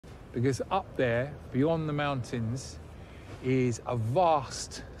because up there, beyond the mountains, is a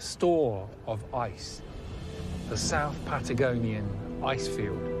vast store of ice, the South Patagonian ice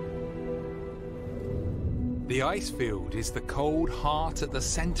field. The ice field is the cold heart at the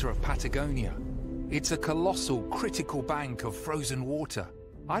center of Patagonia. It's a colossal, critical bank of frozen water.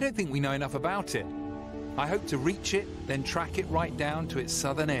 I don't think we know enough about it. I hope to reach it, then track it right down to its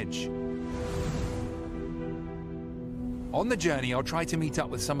southern edge. On the journey, I'll try to meet up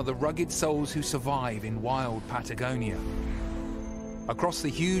with some of the rugged souls who survive in wild Patagonia. Across the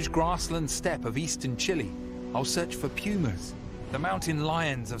huge grassland steppe of eastern Chile, I'll search for pumas, the mountain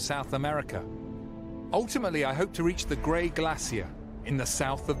lions of South America. Ultimately, I hope to reach the Grey Glacier in the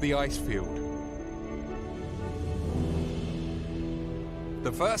south of the ice field.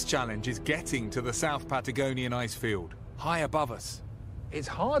 The first challenge is getting to the South Patagonian ice field, high above us. It's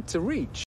hard to reach,